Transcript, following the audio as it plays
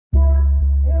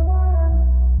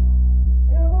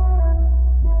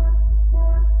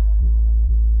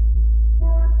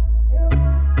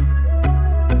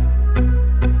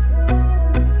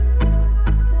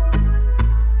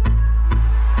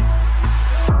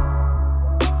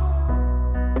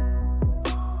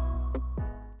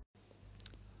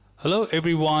Hello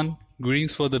everyone,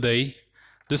 greetings for the day.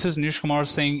 This is Neeraj Kumar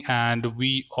Singh and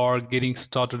we are getting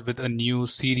started with a new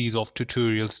series of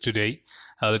tutorials today.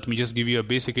 Let me just give you a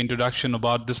basic introduction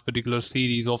about this particular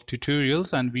series of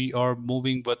tutorials, and we are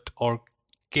moving with or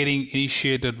getting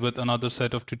initiated with another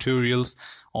set of tutorials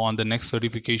on the next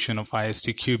certification of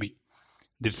ISTQB.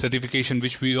 The certification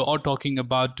which we are talking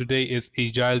about today is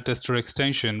Agile Tester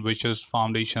Extension, which is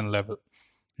foundation level.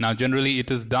 Now, generally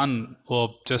it is done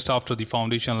just after the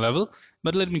foundation level,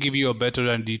 but let me give you a better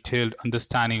and detailed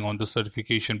understanding on the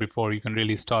certification before you can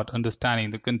really start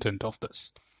understanding the content of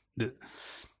this.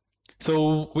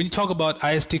 So when you talk about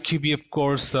ISTQB, of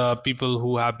course, people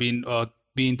who have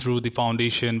been through the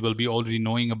foundation will be already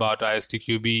knowing about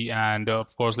ISTQB, and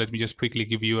of course let me just quickly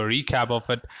give you a recap of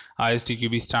it.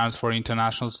 ISTQB stands for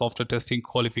International Software Testing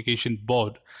Qualification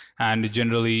Board, and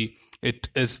generally it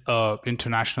is an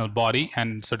international body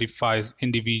and certifies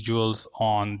individuals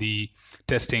on the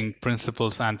testing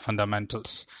principles and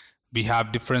fundamentals. We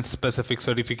have different specific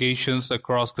certifications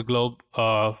across the globe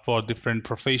for different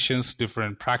professions,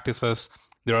 different practices.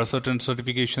 There are certain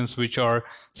certifications which are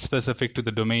specific to the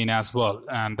domain as well,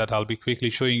 and that I'll be quickly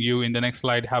showing you in the next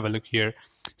slide. Have a look here.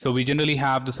 So we generally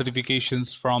have the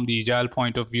certifications from the Agile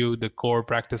point of view, the core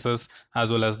practices,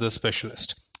 as well as the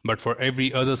specialist. But for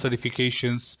every other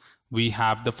certifications, we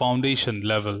have the foundation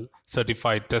level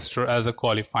certified tester as a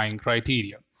qualifying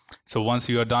criteria. So once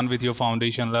you are done with your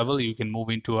foundation level, you can move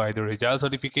into either Agile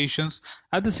certifications.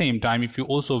 At the same time, if you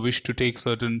also wish to take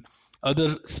certain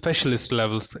other specialist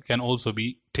levels, can also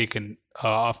be taken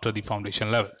after the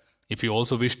foundation level. If you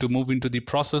also wish to move into the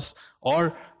process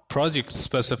or project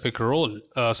specific role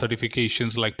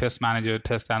certifications like test manager,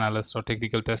 test analyst, or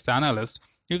technical test analyst,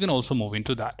 you can also move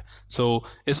into that. So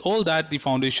it's all that the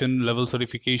foundation level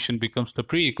certification becomes the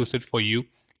prerequisite for you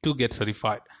to get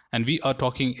certified. And we are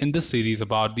talking in this series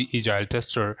about the Agile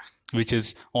Tester, which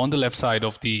is on the left side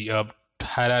of the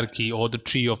hierarchy or the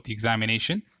tree of the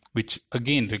examination, which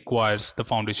again requires the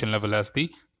foundation level as the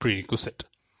prerequisite.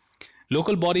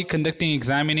 Local body conducting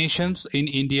examinations in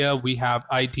India, we have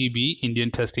ITB,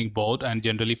 Indian Testing Board, and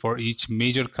generally for each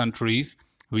major countries,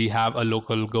 we have a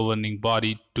local governing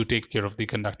body to take care of the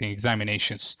conducting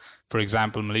examinations. For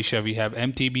example, Malaysia, we have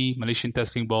MTB, Malaysian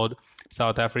Testing Board,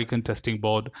 South African Testing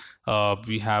Board,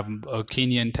 we have a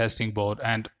Kenyan Testing Board,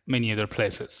 and many other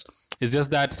places. It's just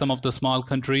that some of the small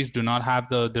countries do not have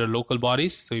their local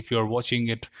bodies. So if you're watching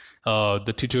it,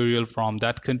 the tutorial from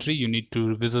that country, you need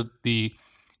to visit the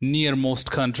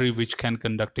nearmost country which can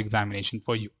conduct examination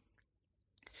for you.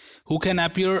 Who can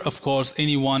appear? Of course,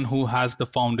 anyone who has the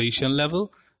foundation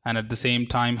level and at the same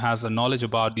time has a knowledge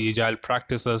about the agile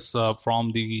practices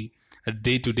from the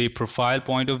day-to-day profile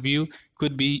point of view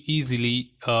could be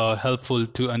easily helpful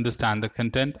to understand the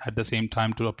content at the same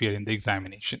time to appear in the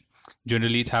examination.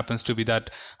 Generally, it happens to be that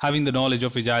having the knowledge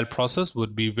of agile process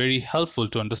would be very helpful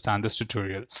to understand this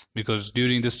tutorial, because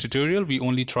during this tutorial, we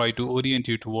only try to orient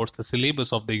you towards the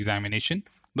syllabus of the examination.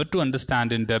 But to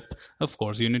understand in depth, of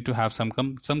course, you need to have some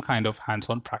kind of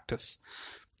hands-on practice.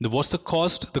 What's the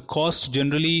cost? The cost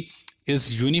generally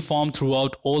is uniform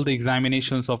throughout all the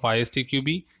examinations of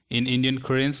ISTQB. In Indian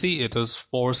currency, it is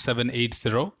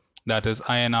 4780. That is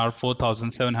INR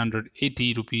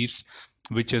 4,780 rupees,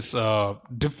 which is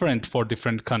different for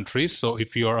different countries. So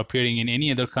if you are appearing in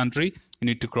any other country, you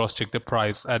need to cross-check the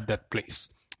price at that place,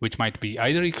 which might be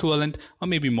either equivalent or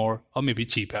maybe more or maybe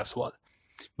cheap as well.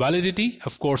 Validity,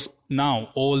 of course, now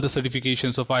all the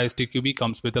certifications of ISTQB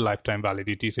comes with a lifetime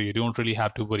validity, so you don't really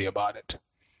have to worry about it.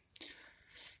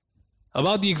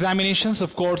 About the examinations,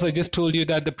 of course, I just told you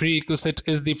that the prerequisite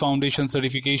is the foundation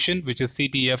certification, which is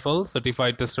CTFL,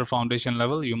 Certified Tester Foundation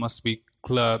Level. You must be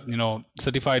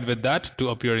certified with that to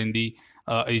appear in the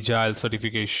Agile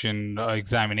certification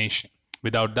examination.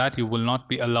 Without that, you will not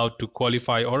be allowed to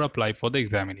qualify or apply for the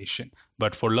examination.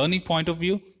 But for learning point of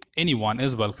view, anyone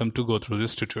is welcome to go through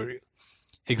this tutorial.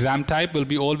 Exam type will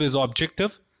be always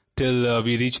objective till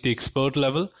we reach the expert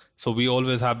level. So we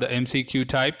always have the MCQ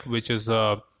type, which is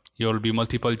you will be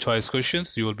multiple choice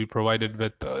questions. You will be provided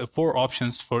with 4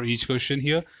 options for each question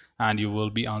here, and you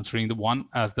will be answering the one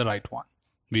as the right one.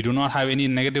 We do not have any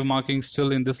negative marking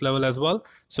still in this level as well,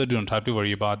 so don't have to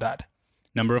worry about that.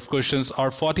 Number of questions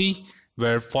are 40,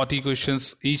 where 40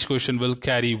 questions, each question will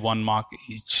carry 1 mark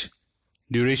each.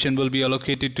 Duration will be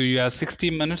allocated to you as 60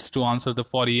 minutes to answer the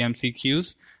 40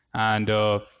 MCQs, and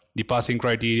the passing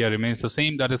criteria remains the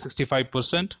same, that is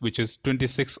 65%, which is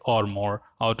 26 or more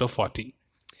out of 40.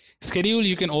 Schedule,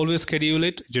 you can always schedule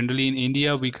it. Generally in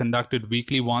India, we conduct it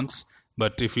weekly once,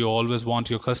 but if you always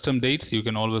want your custom dates, you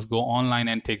can always go online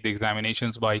and take the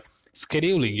examinations by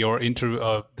scheduling your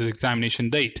the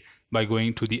examination date by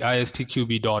going to the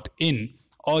istqb.in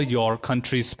or your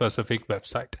country's specific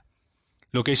website.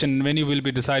 Location and venue will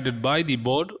be decided by the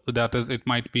board. That is, it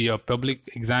might be a public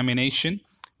examination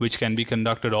which can be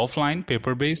conducted offline,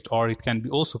 paper-based, or it can be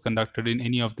also conducted in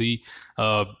any of the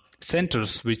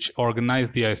centers which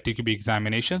organize the ISTQB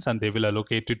examinations, and they will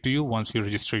allocate it to you once you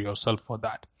register yourself for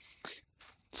that.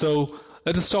 So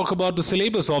let us talk about the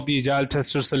syllabus of the Agile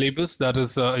Tester syllabus, that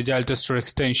is Agile Tester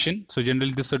extension. So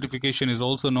generally this certification is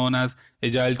also known as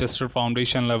Agile Tester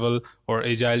Foundation level or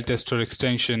Agile Tester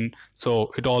extension.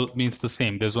 So it all means the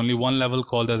same. There's only one level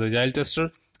called as Agile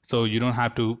Tester, so you don't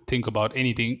have to think about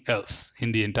anything else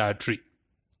in the entire tree.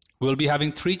 We'll be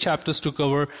having 3 chapters to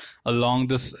cover along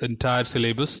this entire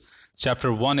syllabus.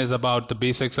 Chapter 1 is about the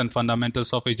basics and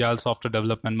fundamentals of Agile software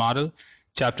development model.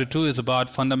 Chapter 2 is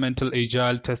about fundamental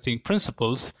Agile testing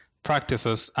principles,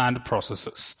 practices, and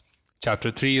processes.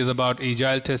 Chapter 3 is about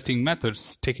Agile testing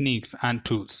methods, techniques, and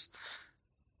tools.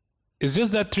 It's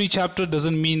just that 3 chapters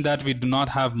doesn't mean that we do not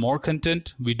have more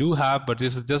content. We do have, but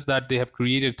this is just that they have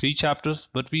created 3 chapters,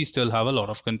 but we still have a lot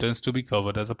of contents to be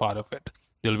covered as a part of it.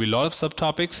 There will be a lot of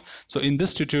subtopics. So in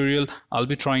this tutorial, I'll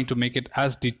be trying to make it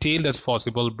as detailed as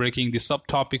possible, breaking the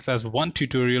subtopics as one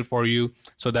tutorial for you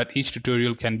so that each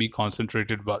tutorial can be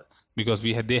concentrated well, because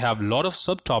they have a lot of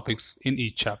subtopics in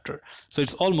each chapter. So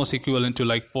it's almost equivalent to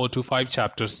like 4 to 5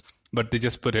 chapters, but they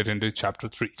just put it into chapter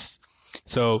 3s.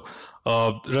 So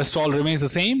rest all remains the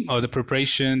same. The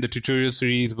preparation, the tutorial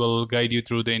series will guide you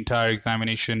through the entire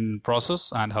examination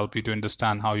process and help you to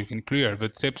understand how you can clear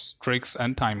with tips, tricks,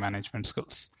 and time management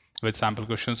skills, with sample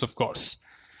questions, of course.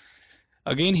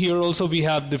 Again, here also we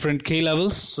have different K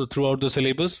levels throughout the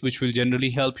syllabus, which will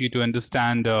generally help you to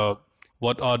understand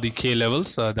what are the K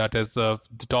levels. That is the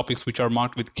topics which are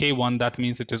marked with K1. That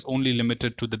means it is only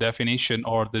limited to the definition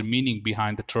or the meaning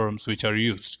behind the terms which are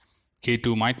used.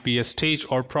 K2 might be a stage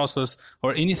or process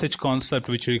or any such concept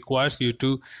which requires you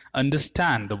to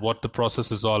understand what the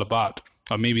process is all about,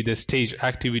 or maybe the stage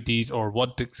activities or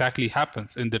what exactly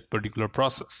happens in that particular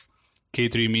process.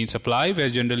 K3 means apply, where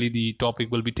generally the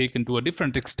topic will be taken to a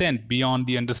different extent beyond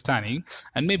the understanding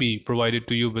and maybe provided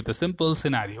to you with a simple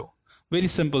scenario, very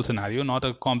simple scenario, not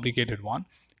a complicated one,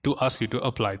 to ask you to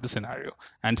apply the scenario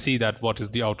and see that what is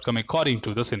the outcome according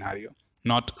to the scenario,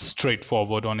 not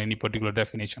straightforward on any particular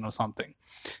definition or something.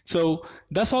 So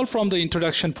that's all from the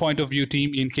introduction point of view,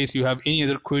 team. In case you have any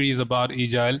other queries about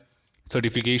Agile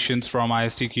certifications from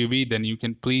ISTQB, then you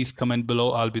can please comment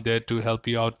below. I'll be there to help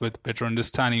you out with better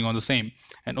understanding on the same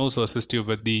and also assist you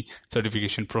with the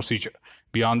certification procedure.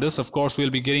 Beyond this, of course,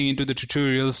 we'll be getting into the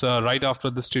tutorials right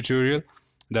after this tutorial.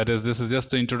 That is, this is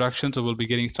just the introduction, so we'll be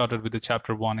getting started with the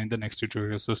chapter 1 in the next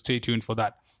tutorial, so stay tuned for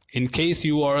that. In case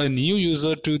you are a new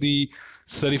user to the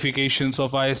certifications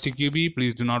of ISTQB,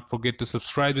 please do not forget to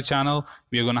subscribe to the channel.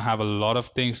 We are going to have a lot of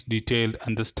things detailed,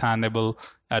 understandable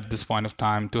at this point of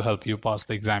time to help you pass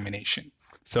the examination.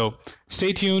 So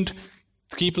stay tuned.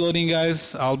 Keep learning,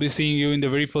 guys. I'll be seeing you in the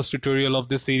very first tutorial of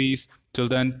this series. Till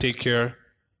then, take care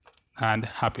and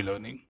happy learning.